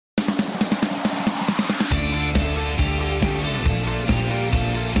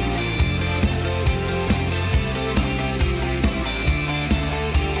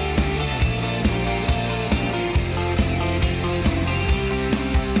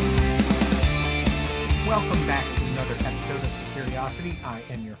Welcome back to another episode of Securiosity. I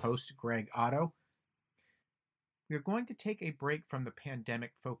am your host, Greg Otto. We are going to take a break from the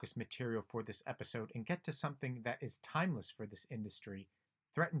pandemic-focused material for this episode and get to something that is timeless for this industry,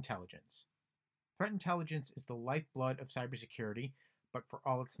 threat intelligence. Threat intelligence is the lifeblood of cybersecurity, but for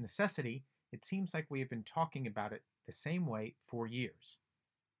all its necessity, it seems like we have been talking about it the same way for years.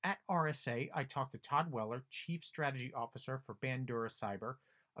 At RSA, I talked to Todd Weller, Chief Strategy Officer for Bandura Cyber,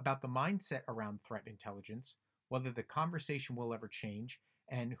 about the mindset around threat intelligence, whether the conversation will ever change,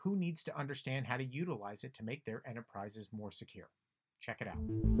 and who needs to understand how to utilize it to make their enterprises more secure. Check it out.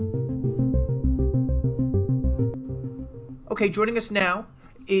 Okay, joining us now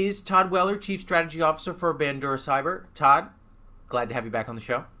is Todd Weller, Chief Strategy Officer for Bandura Cyber. Todd, glad to have you back on the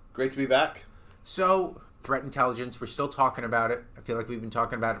show. Great to be back. So, threat intelligence, we're still talking about it. I feel like we've been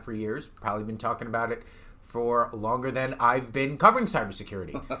talking about it for years, probably been talking about it for longer than I've been covering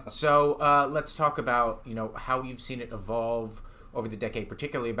cybersecurity. So let's talk about, how you've seen it evolve over the decade,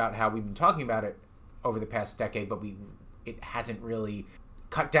 particularly about how we've been talking about it over the past decade, but it hasn't really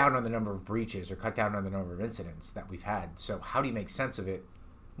cut down on the number of breaches or cut down on the number of incidents that we've had. So how do you make sense of it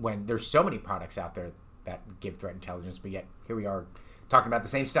when there's so many products out there that give threat intelligence, but yet here we are talking about the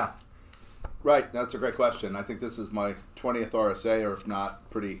same stuff? Right, that's a great question. I think this is my 20th RSA, or if not,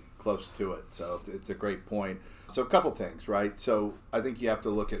 pretty close to it. So it's a great point. So a couple things, right? So I think you have to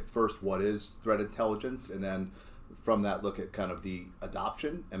look at first what is threat intelligence, and then from that look at kind of the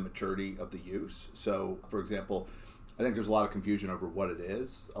adoption and maturity of the use. So for example, I think there's a lot of confusion over what it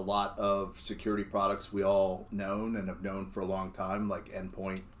is. A lot of security products we all known and have known for a long time, like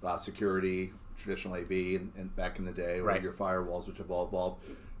endpoint security, traditional AV, and back in the day, or right, your firewalls, which have all evolved.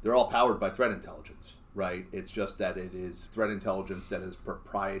 They're all powered by threat intelligence, right? It's just that it is threat intelligence that is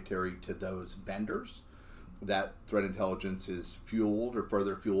proprietary to those vendors. That threat intelligence is fueled or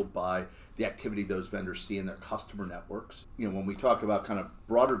further fueled by the activity those vendors see in their customer networks. When we talk about kind of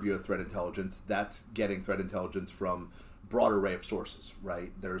broader view of threat intelligence, that's getting threat intelligence from broad array of sources,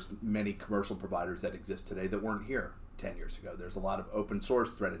 right? There's many commercial providers that exist today that weren't here 10 years ago. There's a lot of open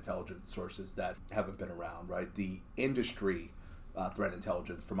source threat intelligence sources that haven't been around, right? The industry threat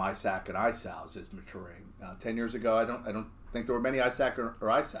intelligence from ISAC and ISAOs is maturing. 10 years ago, I don't think there were many ISAC or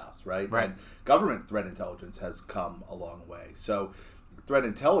ISAOs, right? And government threat intelligence has come a long way. So threat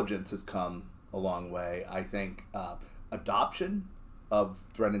intelligence has come a long way. I think adoption of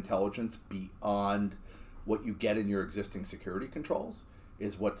threat intelligence beyond what you get in your existing security controls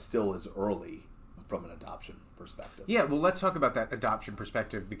is what still is early from an adoption perspective. Yeah, well, let's talk about that adoption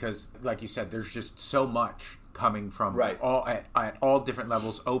perspective because, like you said, there's just so much coming from all at all different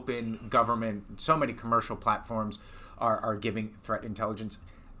levels, open, government, so many commercial platforms are giving threat intelligence.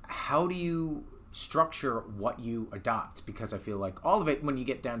 How do you structure what you adopt? Because I feel like all of it, when you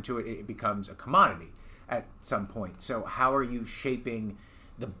get down to it, it becomes a commodity at some point. So how are you shaping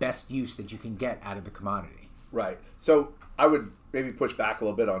the best use that you can get out of the commodity? Right. So I would maybe push back a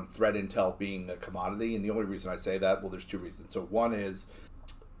little bit on threat intel being a commodity. And the only reason I say that, well, there's two reasons. So one is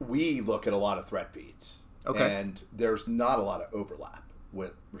we look at a lot of threat feeds. Okay. And there's not a lot of overlap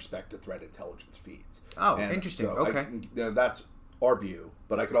with respect to threat intelligence feeds. Oh, and interesting. So okay. That's our view.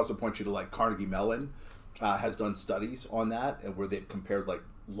 But I could also point you to like Carnegie Mellon has done studies on that where they've compared like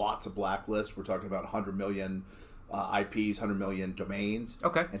lots of blacklists. We're talking about 100 million IPs, 100 million domains.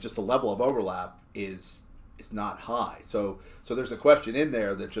 Okay. And just the level of overlap is not high. So there's a question in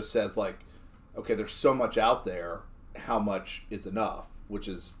there that just says like, okay, there's so much out there. How much is enough? Which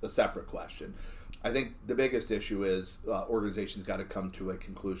is a separate question. I think the biggest issue is organizations got to come to a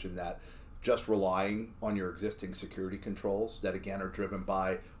conclusion that just relying on your existing security controls that, again, are driven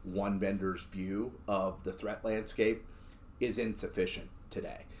by one vendor's view of the threat landscape is insufficient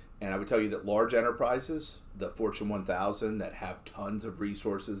today. And I would tell you that large enterprises, the Fortune 1000 that have tons of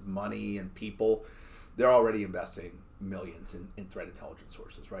resources, money, and people, they're already investing millions in threat intelligence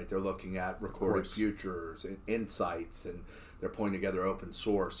sources, right? They're looking at recorded futures and insights, and they're pulling together open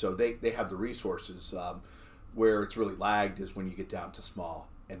source. So they have the resources. Where it's really lagged is when you get down to small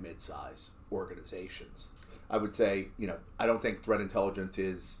and mid-size organizations. I would say, I don't think threat intelligence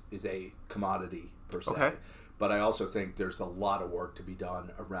is a commodity per se. Okay. But I also think there's a lot of work to be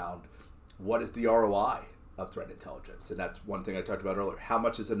done around what is the ROI of threat intelligence. And that's one thing I talked about earlier. How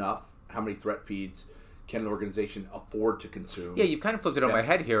much is enough? How many threat feeds can an organization afford to consume? Yeah, you've kind of flipped it on my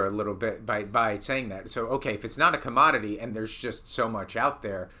head here a little bit by saying that. So, okay, if it's not a commodity and there's just so much out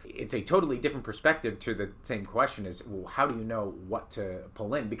there, it's a totally different perspective to the same question is, well, how do you know what to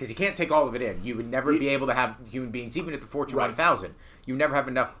pull in? Because you can't take all of it in. You would never be able to have human beings, even at the Fortune 1000. You never have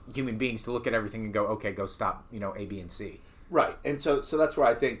enough human beings to look at everything and go, okay, go stop, A, B, and C. Right. And so that's where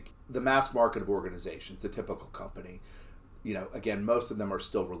I think the mass market of organizations, the typical company, again, most of them are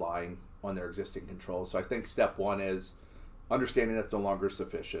still relying on their existing controls. So I think step one is understanding that's no longer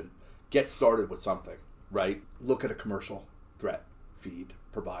sufficient. Get started with something, right? Look at a commercial threat feed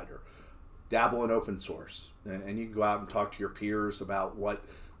provider. Dabble in open source. And you can go out and talk to your peers about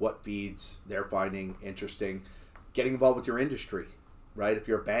what feeds they're finding interesting. Getting involved with your industry, right? If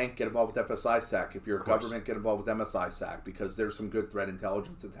you're a bank, get involved with FSISAC. If you're a government, get involved with MSISAC, because there's some good threat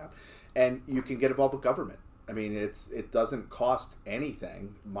intelligence in town. And you can get involved with government. I mean, it doesn't cost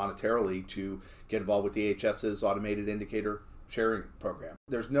anything monetarily to get involved with DHS's automated indicator sharing program.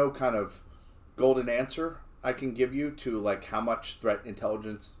 There's no kind of golden answer I can give you to like how much threat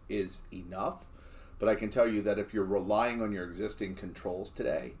intelligence is enough, but I can tell you that if you're relying on your existing controls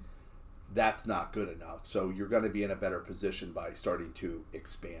today, that's not good enough. So you're going to be in a better position by starting to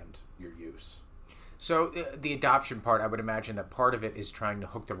expand your use. So the adoption part, I would imagine that part of it is trying to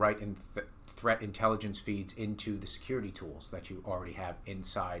hook the right threat intelligence feeds into the security tools that you already have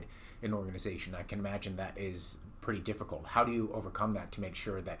inside an organization. I can imagine that is pretty difficult. How do you overcome that to make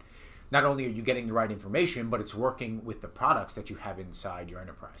sure that not only are you getting the right information, but it's working with the products that you have inside your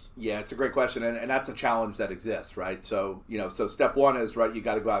enterprise? Yeah, it's a great question, and that's a challenge that exists, right? So, so step one is, right, you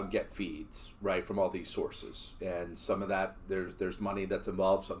got to go out and get feeds, right, from all these sources. And some of that, there's money that's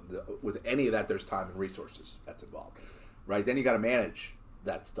involved. With any of that, there's time and resources that's involved, right? Then you got to manage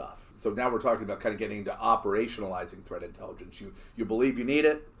that stuff. So now we're talking about kind of getting into operationalizing threat intelligence. You believe you need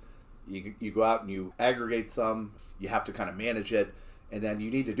it, you go out and you aggregate some, you have to kind of manage it, and then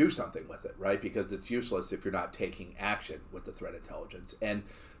you need to do something with it, right? Because it's useless if you're not taking action with the threat intelligence. And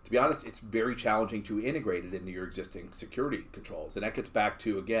to be honest, it's very challenging to integrate it into your existing security controls. And that gets back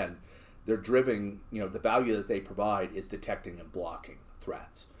to, again, they're driven, the value that they provide is detecting and blocking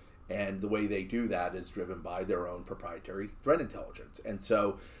threats. And the way they do that is driven by their own proprietary threat intelligence. And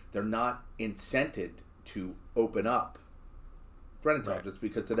so they're not incented to open up threat intelligence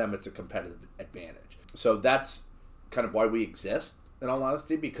because to them it's a competitive advantage. So that's kind of why we exist, in all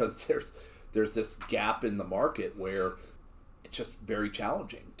honesty, because there's this gap in the market where it's just very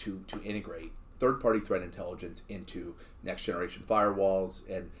challenging to integrate third-party threat intelligence into next-generation firewalls.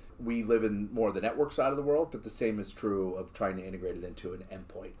 And we live in more of the network side of the world, but the same is true of trying to integrate it into an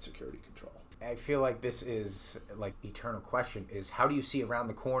endpoint security control. I feel like this is like eternal question is how do you see around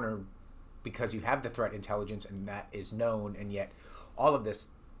the corner, because you have the threat intelligence and that is known, and yet all of this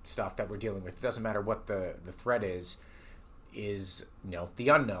stuff that we're dealing with, it doesn't matter what the threat is the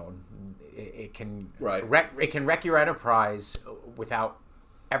unknown. It can wreck your enterprise without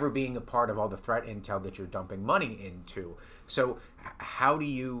ever being a part of all the threat intel that you're dumping money into. So how do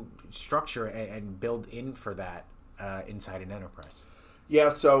you structure and build in for that inside an enterprise? Yeah,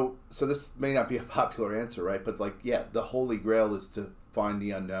 so this may not be a popular answer, right? But the holy grail is to find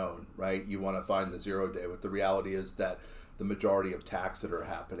the unknown, right? You want to find the 0 day, but the reality is that the majority of attacks that are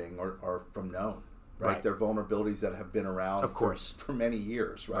happening are from known. Right? They're vulnerabilities that have been around for many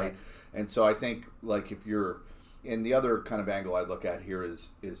years, right? And so I think if you're, and the other kind of angle I look at here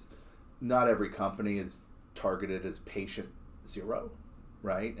is not every company is targeted as patient zero,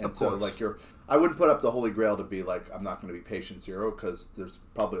 right? And so I wouldn't put up the holy grail to be like, I'm not going to be patient zero, because there's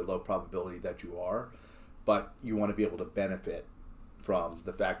probably a low probability that you are, but you want to be able to benefit from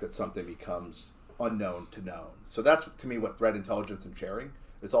the fact that something becomes unknown to known. So that's, to me, what threat intelligence and sharing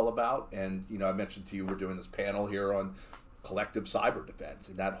is all about. And I mentioned to you we're doing this panel here on collective cyber defense,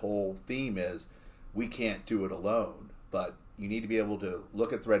 and that whole theme is we can't do it alone, but you need to be able to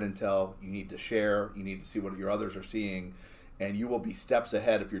look at threat intel, you need to share, you need to see what your others are seeing, and you will be steps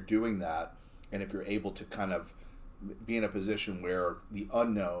ahead if you're doing that, and if you're able to kind of be in a position where the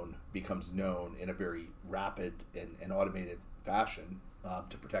unknown becomes known in a very rapid and automated fashion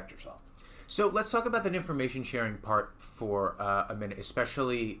to protect yourself. So let's talk about that information sharing part for a minute,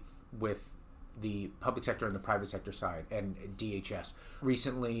 especially with the public sector and the private sector side and DHS.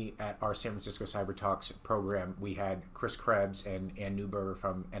 Recently at our San Francisco Cyber Talks program, we had Chris Krebs and Ann Newberger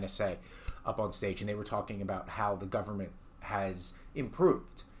from NSA up on stage, and they were talking about how the government has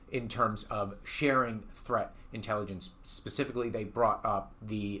improved in terms of sharing threat intelligence. Specifically, they brought up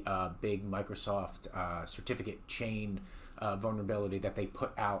the big Microsoft certificate chain vulnerability that they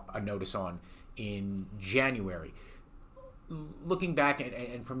put out a notice on in January. Looking back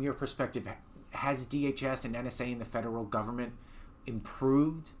and from your perspective, has DHS and NSA and the federal government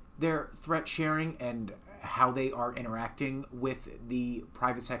improved their threat sharing and how they are interacting with the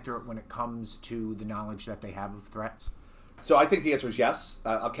private sector when it comes to the knowledge that they have of threats? So I think the answer is yes.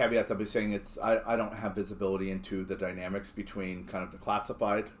 I'll caveat that by saying I don't have visibility into the dynamics between kind of the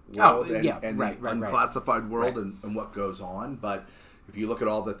classified world and the unclassified world and what goes on. But if you look at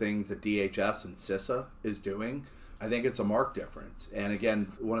all the things that DHS and CISA is doing, I think it's a marked difference. And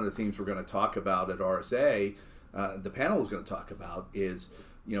again, one of the themes we're going to talk about at RSA, the panel is going to talk about is,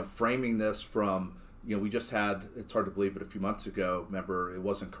 framing this from, we just had, it's hard to believe, but a few months ago, remember, it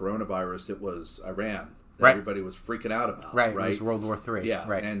wasn't coronavirus, it was Iran. Right. Everybody was freaking out about. Right. It was World War III. Yeah.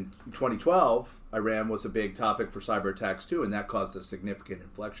 Right. And 2012, Iran was a big topic for cyber attacks too, and that caused a significant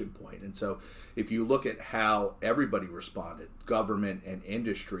inflection point. And so if you look at how everybody responded, government and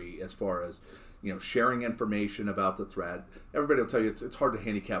industry, as far as, sharing information about the threat, everybody will tell you it's hard to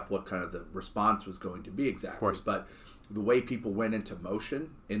handicap what kind of the response was going to be exactly. Of course. But the way people went into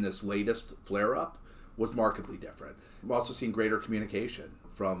motion in this latest flare-up was markedly different. We're also seeing greater communication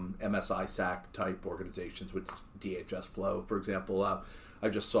from MSI-SAC type organizations with DHS Flow, for example. I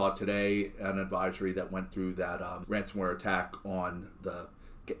just saw today an advisory that went through that ransomware attack on the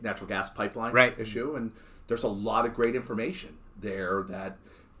natural gas pipeline issue, and there's a lot of great information there that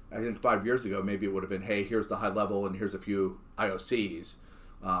I think 5 years ago maybe it would have been, hey, here's the high level and here's a few IOCs.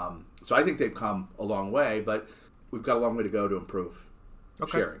 So I think they've come a long way, but we've got a long way to go to improve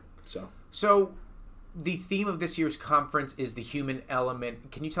sharing. So the theme of this year's conference is the human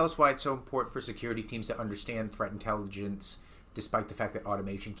element. Can you tell us why it's so important for security teams to understand threat intelligence, despite the fact that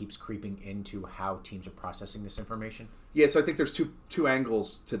automation keeps creeping into how teams are processing this information? Yeah, so I think there's two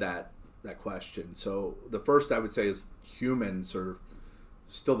angles to that question. So the first I would say is humans are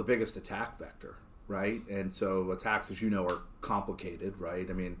still the biggest attack vector, right? And so attacks, as you know, are complicated, right?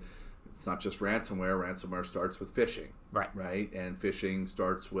 I mean, it's not just ransomware. Ransomware starts with phishing, right? And phishing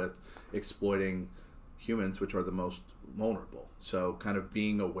starts with exploiting humans, which are the most vulnerable. So kind of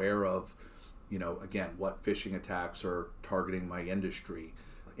being aware of, again, what phishing attacks are targeting my industry,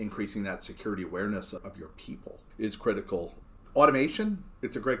 increasing that security awareness of your people is critical. Automation,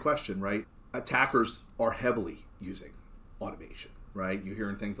 it's a great question, right? Attackers are heavily using automation, right? You're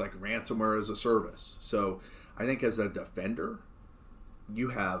hearing things like ransomware as a service. So I think as a defender, you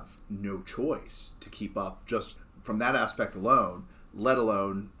have no choice to keep up just from that aspect alone, let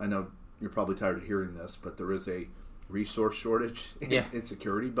alone, I know you're probably tired of hearing this, but there is a resource shortage in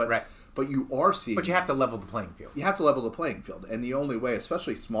security. But you are seeing... But you have to level the playing field. You have to level the playing field. And the only way,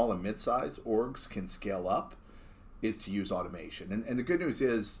 especially small and mid-size orgs can scale up, is to use automation. And the good news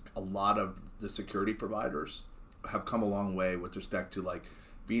is a lot of the security providers have come a long way with respect to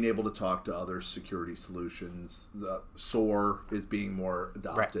being able to talk to other security solutions. The SOAR is being more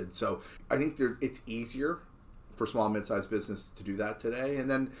adopted. Right. So I think it's easier for small and mid-sized business to do that today. And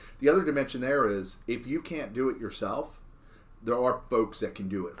then the other dimension there is if you can't do it yourself, there are folks that can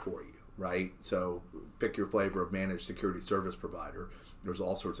do it for you, right? So pick your flavor of managed security service provider. There's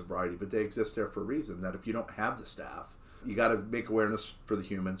all sorts of variety, but they exist there for a reason, that if you don't have the staff, you got to make awareness for the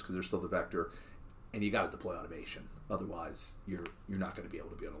humans because they're still the vector, and you got to deploy automation. Otherwise, you're not going to be able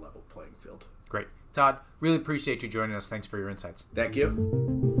to be on a level playing field. Great. Todd, really appreciate you joining us. Thanks for your insights. Thank you.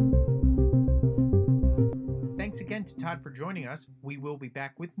 Thanks again to Todd for joining us. We will be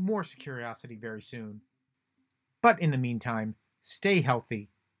back with more Securiosity very soon. But in the meantime, stay healthy,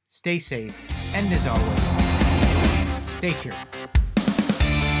 stay safe, and as always, stay curious.